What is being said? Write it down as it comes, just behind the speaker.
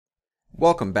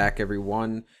Welcome back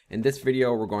everyone. In this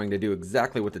video we're going to do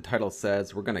exactly what the title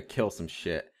says. We're going to kill some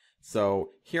shit. So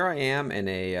here I am in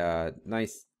a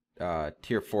nice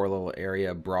tier 4 little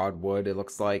area, Broadwood it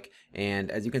looks like, and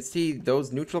as you can see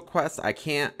those neutral quests I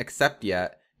can't accept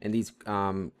yet, and these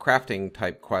crafting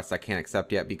type quests I can't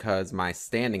accept yet because my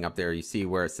standing up there, you see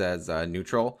where it says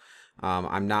neutral,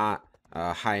 I'm not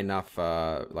high enough,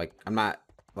 I'm not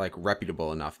like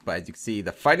reputable enough. But as you can see,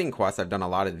 the fighting quests, I've done a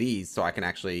lot of these, so I can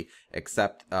actually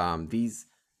accept these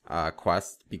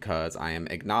quests because I am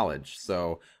acknowledged.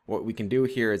 So what we can do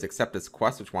here is accept this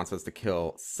quest, which wants us to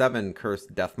kill 7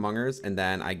 cursed deathmongers, and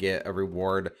then I get a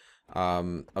reward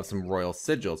of some royal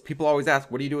sigils. People always ask,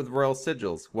 what do you do with royal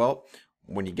sigils? Well,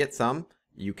 when you get some,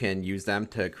 you can use them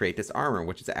to create this armor,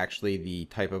 which is actually the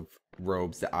type of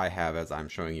robes that I have as I'm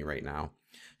showing you right now.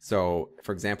 So,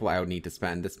 for example, I would need to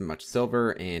spend this much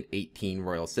silver and 18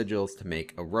 royal sigils to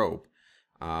make a robe.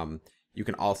 You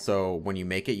can also, when you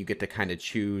make it, you get to kind of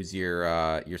choose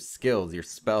your skills, your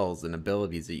spells, and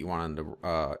abilities that you want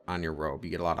on your robe. You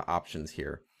get a lot of options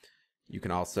here. You can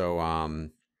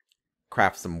also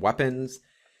craft some weapons,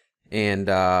 and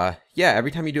yeah,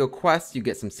 every time you do a quest, you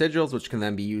get some sigils, which can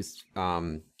then be used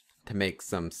to make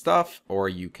some stuff, or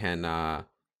you can.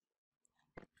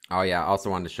 Oh yeah, I also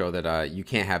wanted to show that you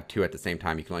can't have 2 at the same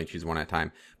time. You can only choose 1 at a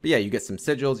time. But yeah, you get some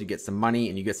sigils, you get some money,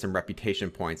 and you get some reputation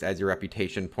points. As your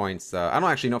reputation points, I don't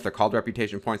actually know if they're called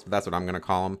reputation points, but that's what I'm going to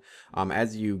call them.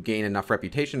 As you gain enough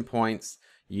reputation points,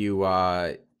 you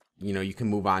can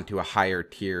move on to a higher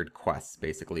tiered quests,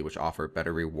 basically, which offer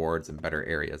better rewards and better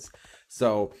areas.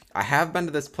 So I have been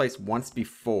to this place once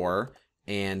before,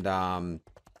 and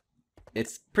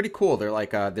it's pretty cool. They're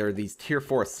like they're these tier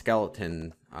 4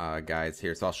 skeleton guys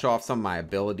here. So I'll show off some of my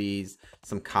abilities,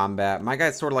 some combat. My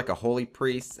guy's sort of like a holy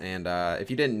priest, and if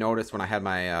you didn't notice when I had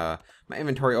my my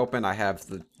inventory open, I have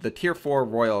the tier 4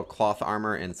 royal cloth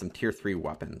armor and some tier 3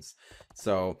 weapons.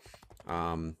 So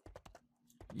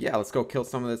yeah, let's go kill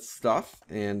some of this stuff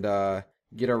and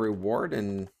get our reward,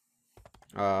 and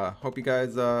hope you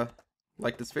guys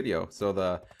like this video.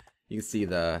 So you can see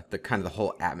the kind of the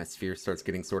whole atmosphere starts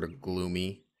getting sort of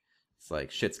gloomy. It's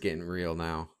like shit's getting real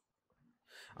now.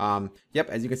 Yep,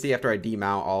 as you can see, after I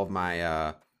demount, all of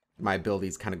my my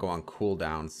abilities kind of go on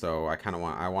cooldown, so I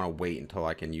want to wait until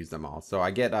I can use them all. So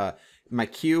I get my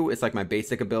Q is like my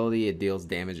basic ability. It deals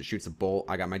damage, it shoots a bolt.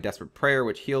 I got my Desperate Prayer,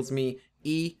 which heals me.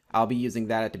 E, I'll be using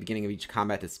that at the beginning of each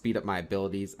combat to speed up my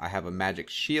abilities. I have a magic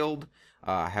shield.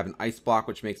 I have an ice block,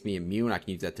 which makes me immune. I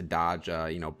can use that to dodge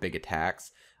big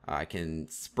attacks. I can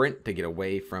sprint to get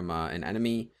away from an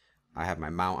enemy. I have my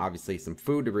mount, obviously, some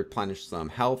food to replenish some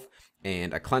health,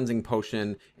 and a cleansing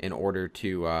potion in order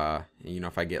to,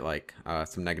 if I get like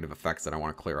some negative effects that I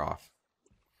want to clear off.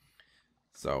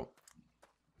 So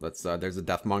let's, there's a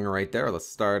deathmonger right there. Let's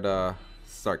start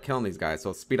killing these guys. So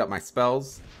let's speed up my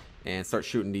spells and start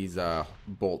shooting these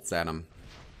bolts at them.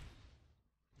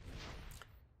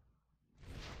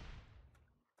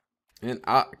 And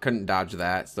I couldn't dodge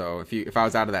that, so if I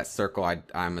was out of that circle,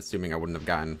 I'm assuming I wouldn't have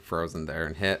gotten frozen there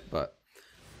and hit, but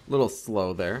a little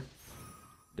slow there.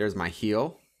 There's my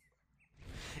heal.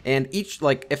 And each,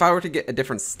 like, if I were to get a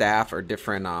different staff or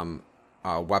different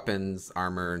weapons,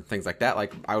 armor, and things like that,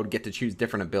 like, I would get to choose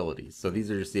different abilities. So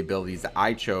these are just the abilities that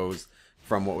I chose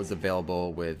from what was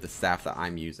available with the staff that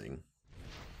I'm using.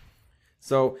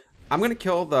 So I'm going to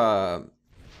kill the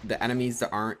enemies that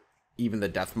aren't even the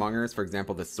deathmongers, for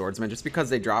example the swordsman, just because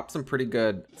they drop some pretty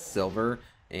good silver,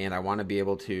 and I want to be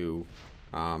able to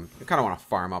I kind of want to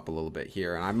farm up a little bit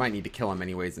here, and I might need to kill them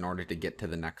anyways in order to get to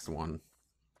the next one.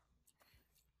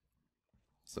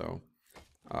 So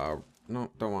no,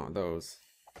 don't want those.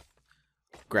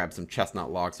 Grab some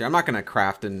chestnut logs here. I'm not gonna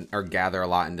craft or gather a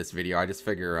lot in this video. I just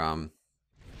figure I'm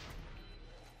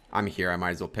here, I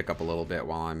might as well pick up a little bit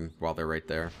while they're right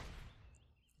there.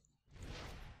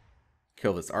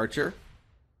 Kill this archer.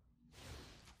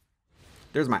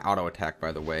 There's my auto attack,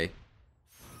 by the way,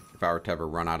 if I were to ever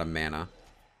run out of mana.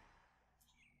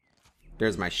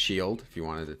 There's my shield, if you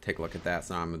wanted to take a look at that.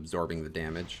 So now I'm absorbing the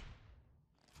damage.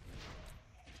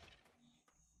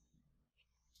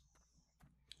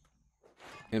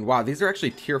 And wow, these are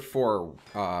actually tier 4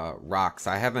 rocks.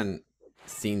 I haven't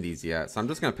seen these yet, so I'm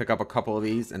just going to pick up a couple of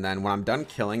these, and then when I'm done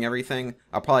killing everything,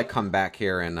 I'll probably come back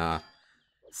here and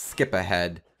skip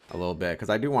ahead a little bit, because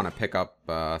I do want to pick up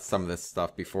some of this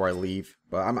stuff before I leave.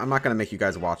 But I'm not going to make you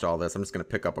guys watch all this. I'm just going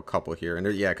to pick up a couple here. And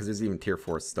yeah, because there's even tier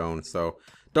 4 stone. So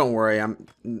don't worry, I'm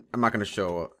not going to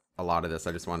show a lot of this.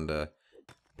 I just wanted to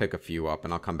pick a few up,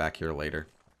 and I'll come back here later.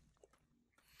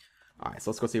 Alright,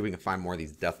 so let's go see if we can find more of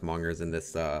these deathmongers in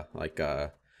this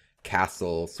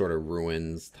castle sort of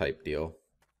ruins type deal.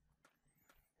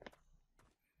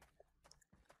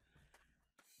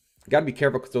 gotta be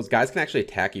careful because those guys can actually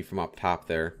attack you from up top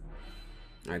there.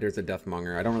 Alright, there's a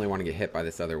Deathmonger. I don't really want to get hit by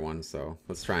this other one, so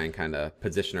let's try and kind of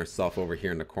position ourselves over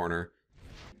here in the corner.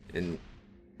 And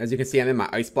as you can see, I'm in my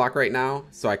ice block right now,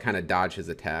 so I kind of dodge his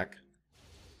attack.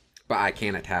 But I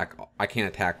can't attack. I can't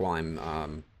attack while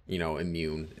I'm, you know,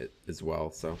 immune as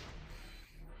well. So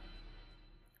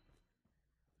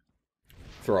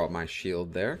throw out my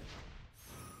shield there.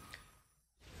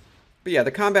 But yeah,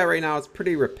 the combat right now is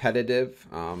pretty repetitive.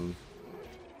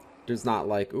 There's not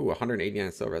like, ooh,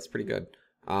 189 silver. That's pretty good.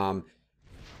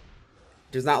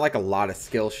 There's not like a lot of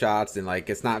skill shots, and like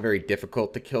it's not very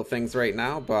difficult to kill things right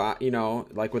now. But you know,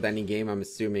 like with any game, I'm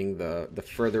assuming the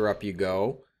further up you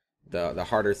go, the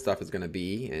harder stuff is going to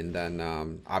be. And then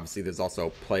obviously there's also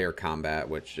player combat,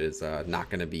 which is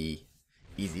not going to be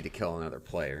easy to kill another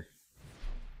player.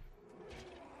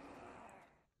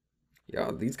 Yo,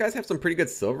 these guys have some pretty good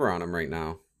silver on them right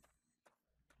now.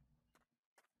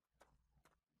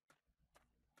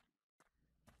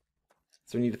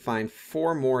 So we need to find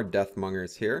 4 more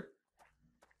Deathmongers here.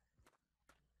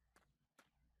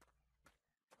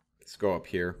 Let's go up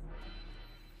here.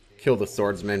 Kill the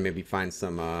swordsman, maybe find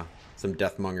some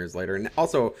Deathmongers later. And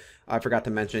also, I forgot to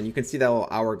mention, you can see that little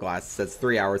hourglass. It says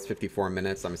 3 hours, 54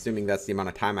 minutes. I'm assuming that's the amount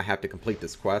of time I have to complete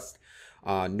this quest.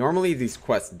 Normally, these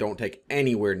quests don't take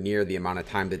anywhere near the amount of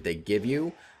time that they give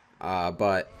you.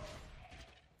 But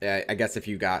I guess if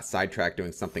you got sidetracked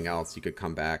doing something else, you could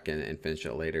come back and finish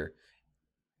it later.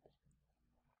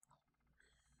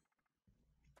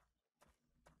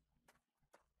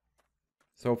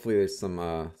 So hopefully there's some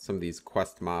of these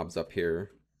quest mobs up here.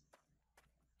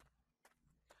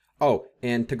 Oh,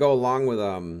 and to go along with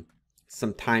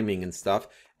some timing and stuff,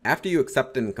 after you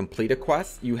accept and complete a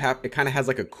quest, it kind of has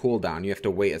like a cooldown. You have to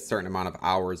wait a certain amount of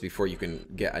hours before you can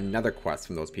get another quest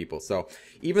from those people. So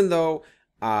even though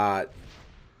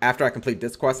after I complete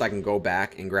this quest, I can go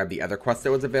back and grab the other quest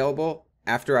that was available.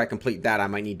 After I complete that, I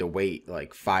might need to wait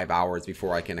like 5 hours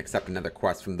before I can accept another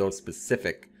quest from those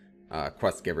specific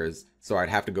quest givers, so I'd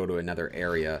have to go to another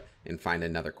area and find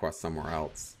another quest somewhere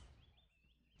else.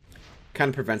 Kind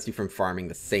of prevents you from farming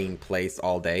the same place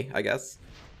all day, I guess.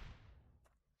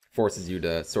 Forces you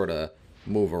to sort of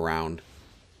move around.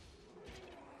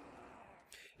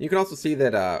 You can also see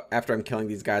that after I'm killing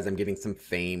these guys, I'm getting some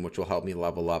fame, which will help me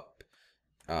level up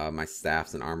my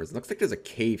staffs and armors. It looks like there's a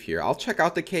cave here. I'll check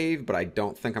out the cave, but I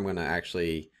don't think I'm going to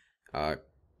actually, you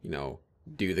know,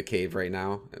 do the cave right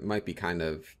now. It might be kind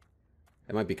of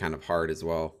hard as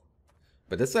well.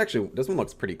 But this one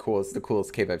looks pretty cool. It's the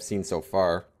coolest cave I've seen so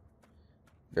far.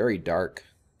 Very dark.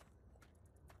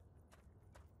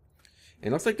 And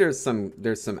it looks like there's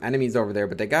some enemies over there,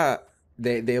 but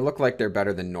they look like they're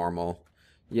better than normal.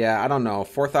 Yeah, I don't know.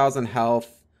 4,000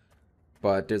 health,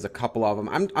 but there's a couple of them.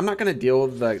 I'm not gonna deal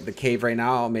with the cave right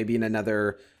now. Maybe in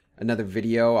another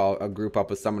video, I'll group up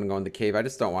with someone and go in the cave. I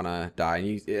just don't want to die.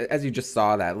 And as you just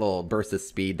saw, that little burst of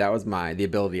speed, that was the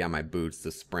ability on my boots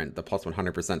to sprint, the plus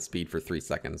 100% speed for 3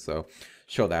 seconds. So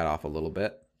show that off a little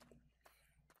bit.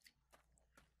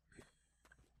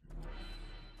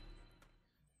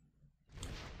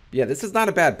 Yeah, this is not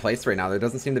a bad place right now. There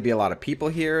doesn't seem to be a lot of people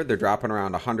here. They're dropping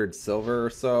around 100 silver or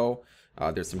so.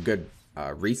 There's some good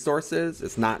resources.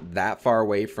 It's not that far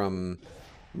away from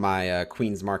my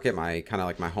Queen's Market, kind of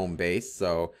like my home base.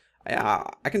 So yeah,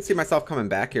 I can see myself coming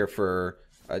back here for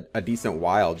a decent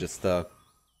while just to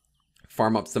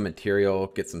farm up some material,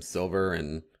 get some silver,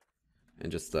 and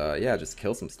just yeah, just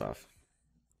kill some stuff.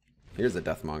 Here's a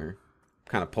Deathmonger.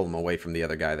 Kind of pull him away from the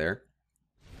other guy there.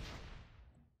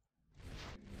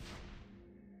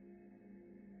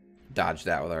 Dodge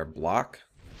that with our block.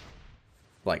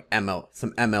 Like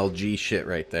some MLG shit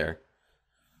right there.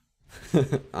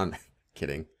 I'm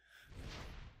kidding.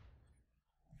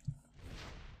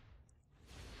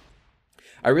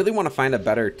 I really want to find a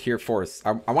better tier 4.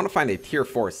 I want to find a tier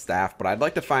 4 staff, but I'd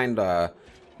like to find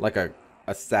like a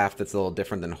staff that's a little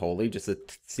different than Holy, just to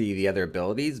see the other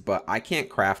abilities. But I can't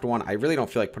craft one. I really don't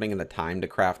feel like putting in the time to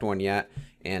craft one yet.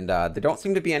 And there don't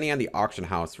seem to be any on the auction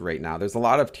house right now. There's a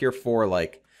lot of tier 4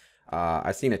 like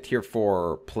I've seen a tier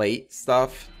 4 plate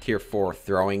stuff, tier 4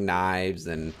 throwing knives,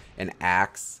 and an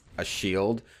axe, a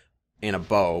shield, and a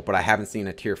bow, but I haven't seen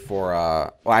a tier 4,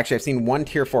 well actually I've seen one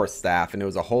tier 4 staff, and it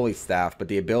was a holy staff, but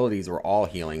the abilities were all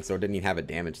healing, so it didn't even have a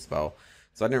damage spell.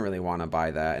 So I didn't really want to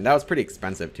buy that, and that was pretty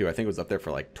expensive too. I think it was up there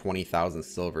for like 20,000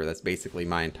 silver. That's basically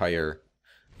my entire,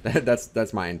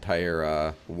 that's my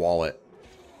entire wallet.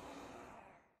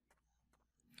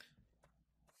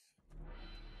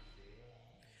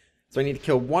 So I need to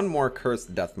kill one more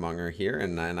cursed Deathmonger here,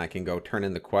 and then I can go turn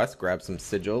in the quest, grab some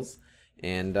sigils,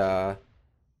 and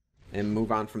move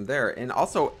on from there. And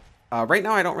also, Right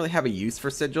now I don't really have a use for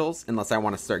sigils unless I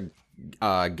want to start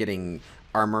getting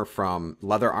armor from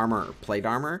leather armor or plate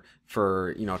armor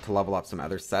for, you know, to level up some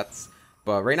other sets.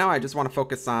 But right now I just want to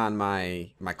focus on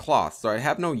my cloth. So I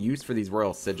have no use for these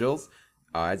royal sigils.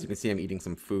 As you can see, I'm eating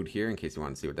some food here in case you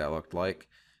want to see what that looked like.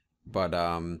 But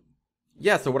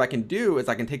yeah, so what I can do is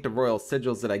I can take the royal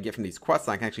sigils that I get from these quests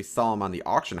and I can actually sell them on the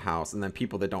auction house, and then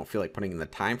people that don't feel like putting in the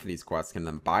time for these quests can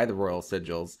then buy the royal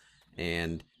sigils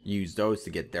and use those to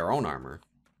get their own armor.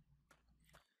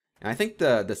 And I think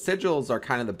the sigils are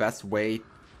kind of the best way,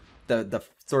 the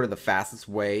sort of the fastest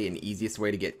way and easiest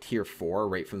way to get tier 4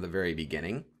 right from the very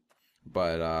beginning.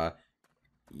 But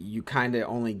you kind of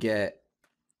only get,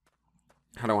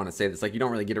 how do I want to say this? Like, you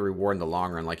don't really get a reward in the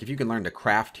long run. Like, if you can learn to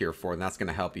craft tier 4, then that's going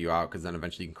to help you out, because then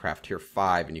eventually you can craft tier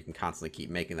 5 and you can constantly keep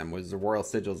making them. Whereas the royal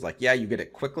sigils, like, yeah, you get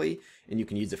it quickly and you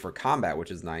can use it for combat,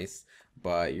 which is nice,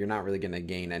 but you're not really going to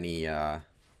gain any, you're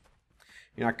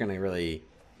not going to really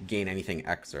gain anything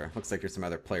extra. Looks like there's some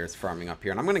other players farming up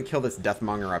here. And I'm going to kill this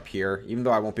Deathmonger up here, even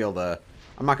though I won't be able to,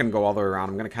 I'm not going to go all the way around.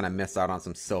 I'm going to kind of miss out on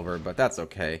some silver, but that's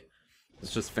okay.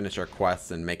 Let's just finish our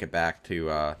quests and make it back to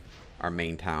our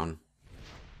main town.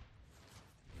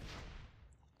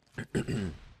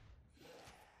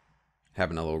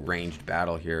 Having a little ranged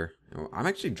battle here. I'm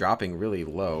actually dropping really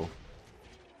low.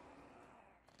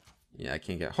 Yeah, I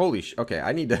can't get, holy sh, okay,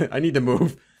 I need to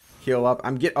move. Heal up.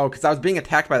 Oh, because I was being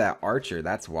attacked by that archer,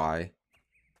 that's why.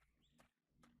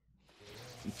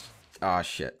 Oh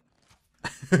shit.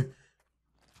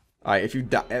 Alright,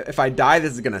 if I die,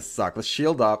 this is gonna suck. Let's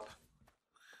shield up.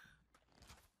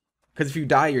 Because if you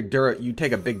die, you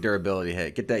take a big durability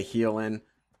hit. Get that heal in.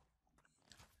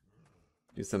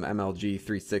 Do some MLG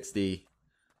 360.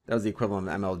 That was the equivalent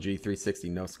of MLG 360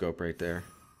 no scope right there.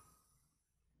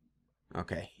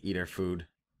 Okay, eat our food.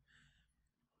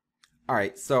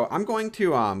 Alright, so I'm going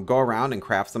to go around and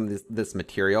craft some of this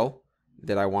material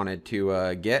that I wanted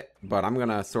to get, but I'm going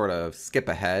to sort of skip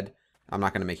ahead. I'm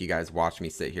not going to make you guys watch me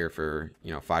sit here for,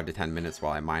 you know, 5 to 10 minutes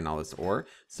while I mine all this ore.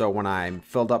 So when I'm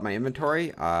filled up my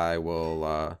inventory, I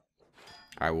will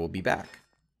be back.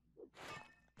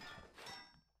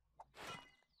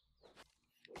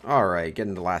 Alright,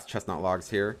 getting the last chestnut logs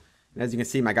here. And as you can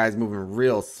see, my guy's moving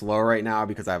real slow right now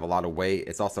because I have a lot of weight.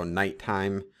 It's also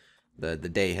nighttime. The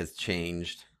day has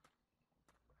changed.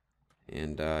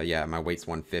 And yeah, my weight's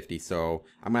 150, so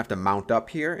I'm gonna have to mount up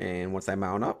here, and once I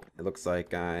mount up, it looks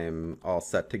like I'm all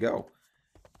set to go.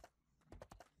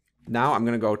 Now I'm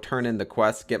gonna go turn in the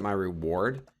quest, get my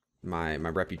reward, my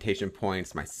reputation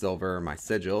points, my silver, my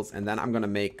sigils, and then I'm gonna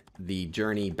make the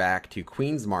journey back to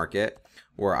Queen's Market,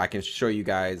 where I can show you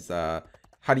guys how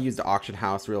to use the auction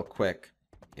house real quick,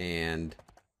 and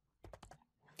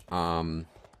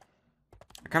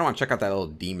I kind of want to check out that little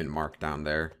demon mark down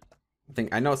there.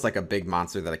 I know it's like a big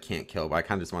monster that I can't kill, but I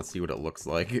kind of just want to see what it looks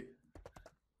like.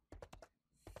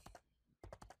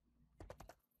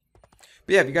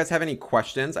 But yeah, if you guys have any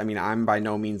questions, I mean, I'm by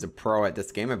no means a pro at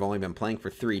this game. I've only been playing for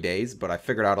 3 days, but I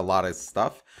figured out a lot of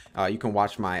stuff. You can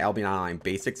watch my Albion Online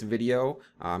Basics video.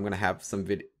 I'm going to have some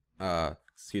I'm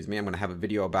going to have a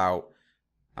video about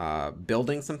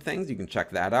building some things. You can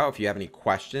check that out. If you have any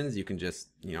questions, you can just,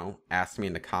 you know, ask me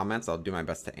in the comments. I'll do my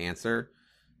best to answer.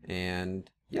 And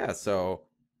yeah, so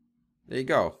there you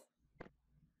go.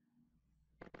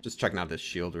 Just checking out this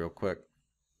shield real quick.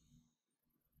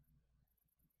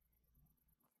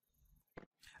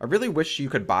 I really wish you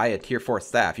could buy a tier 4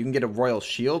 staff. You can get a royal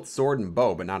shield, sword, and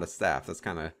bow, but not a staff. That's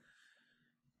kind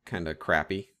of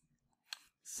crappy.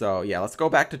 So yeah, let's go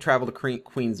back to travel to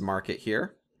Queen's Market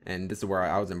here. And this is where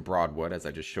I was in Broadwood, as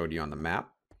I just showed you on the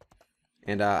map.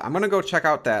 And I'm going to go check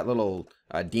out that little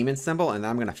demon symbol, and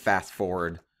then I'm going to fast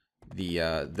forward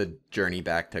the journey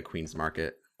back to Queen's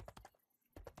Market.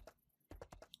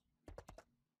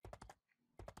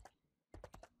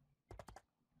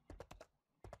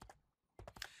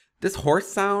 This horse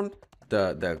sound,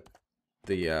 the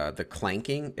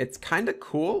clanking, it's kind of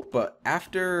cool, but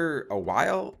after a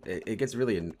while, it gets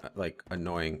really like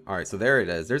annoying. All right, so there it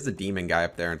is. There's the demon guy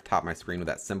up there on the top of my screen with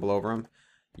that symbol over him.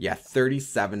 Yeah,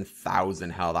 37,000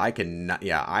 health. I cannot.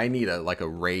 Yeah, I need like a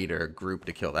raid or a group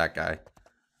to kill that guy.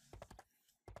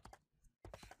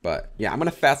 But yeah, I'm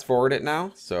gonna fast forward it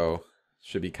now, so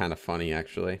should be kind of funny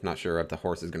actually. Not sure what the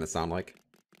horse is gonna sound like.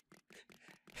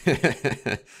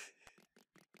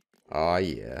 Oh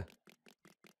yeah.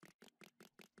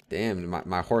 Damn,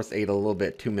 my horse ate a little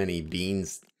bit too many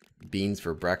beans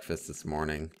for breakfast this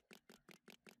morning.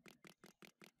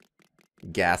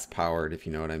 Gas powered, if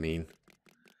you know what I mean.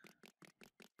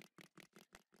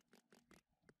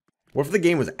 What if the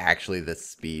game was actually this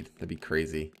speed? That'd be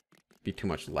crazy. Be too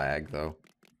much lag though.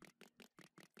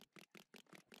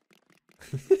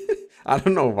 I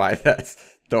don't know why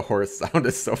the horse sound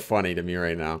is so funny to me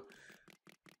right now.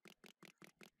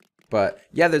 But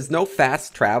yeah, there's no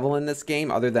fast travel in this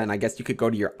game other than I guess you could go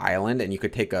to your island and you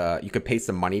could you could pay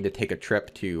some money to take a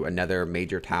trip to another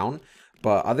major town.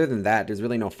 But other than that, there's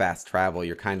really no fast travel.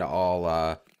 You're kind of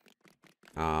all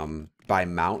by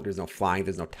mount. There's no flying,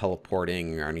 there's no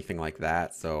teleporting or anything like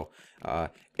that. So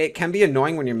it can be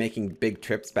annoying when you're making big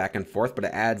trips back and forth, but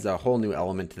it adds a whole new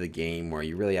element to the game where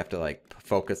you really have to like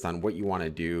focus on what you want to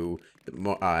do,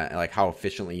 like how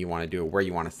efficiently you want to do it, where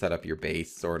you want to set up your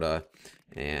base, sort of.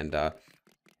 And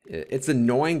it's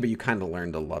annoying, but you kind of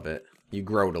learn to love it. You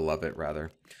grow to love it, rather.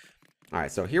 All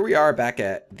right, so here we are back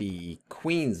at the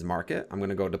Queen's Market. I'm going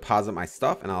to go deposit my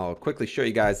stuff, and I'll quickly show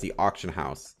you guys the auction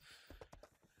house.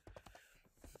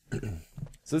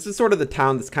 So this is sort of the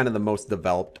town that's kind of the most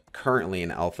developed currently in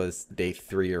alphas, day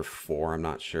 3 or 4. I'm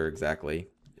not sure exactly.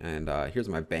 And here's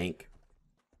my bank.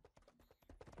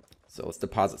 So let's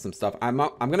deposit some stuff. I'm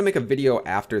going to make a video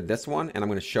after this one, and I'm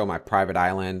going to show my private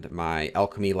island, my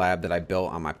alchemy lab that I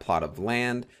built on my plot of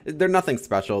land. They're nothing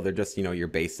special. They're just, you know, your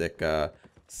basic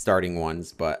starting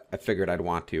ones. But I figured I'd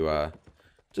want to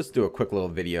just do a quick little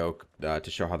video to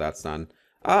show how that's done.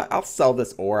 I'll sell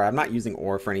this ore. I'm not using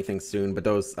ore for anything soon, but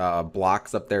those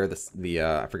blocks up there,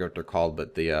 I forget what they're called,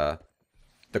 but the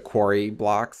quarry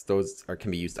blocks, those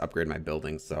can be used to upgrade my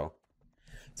buildings. So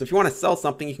if you want to sell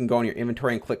something, you can go in your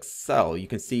inventory and click sell. You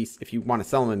can see if you want to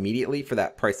sell them immediately for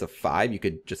that price of 5, you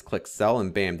could just click sell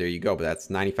and bam, there you go. But that's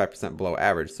 95% below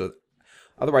average. So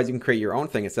otherwise, you can create your own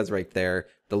thing. It says right there,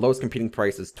 the lowest competing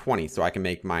price is 20. So I can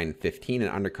make mine 15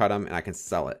 and undercut them, and I can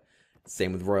sell it.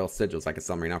 Same with royal sigils. I could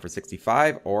sell them right now for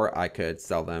 65, or I could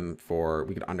sell them for,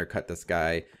 we could undercut this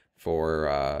guy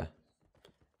for,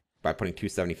 by putting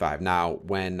 275. Now,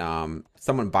 when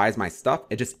someone buys my stuff,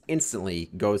 it just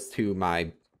instantly goes to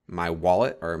my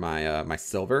wallet or my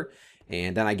silver,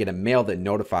 and then I get a mail that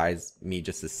notifies me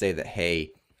just to say that,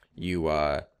 hey, you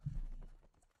know,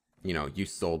 you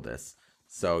sold this.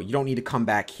 So you don't need to come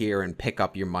back here and pick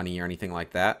up your money or anything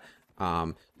like that.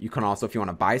 You can also, if you want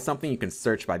to buy something, you can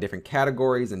search by different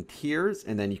categories and tiers,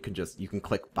 and then you can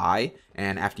click buy.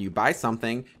 And after you buy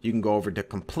something, you can go over to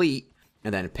complete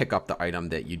and then pick up the item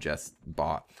that you just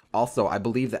bought. Also, I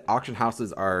believe that auction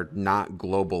houses are not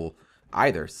global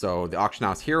either. So the auction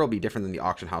house here will be different than the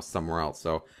auction house somewhere else.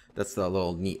 So that's the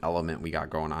little neat element we got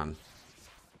going on.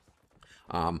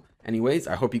 Anyways,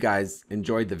 I hope you guys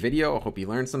enjoyed the video. I hope you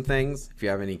learned some things. If you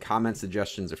have any comments,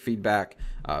 suggestions, or feedback,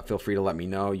 feel free to let me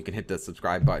know. You can hit the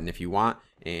subscribe button if you want.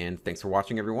 And thanks for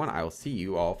watching, everyone. I will see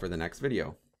you all for the next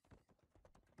video.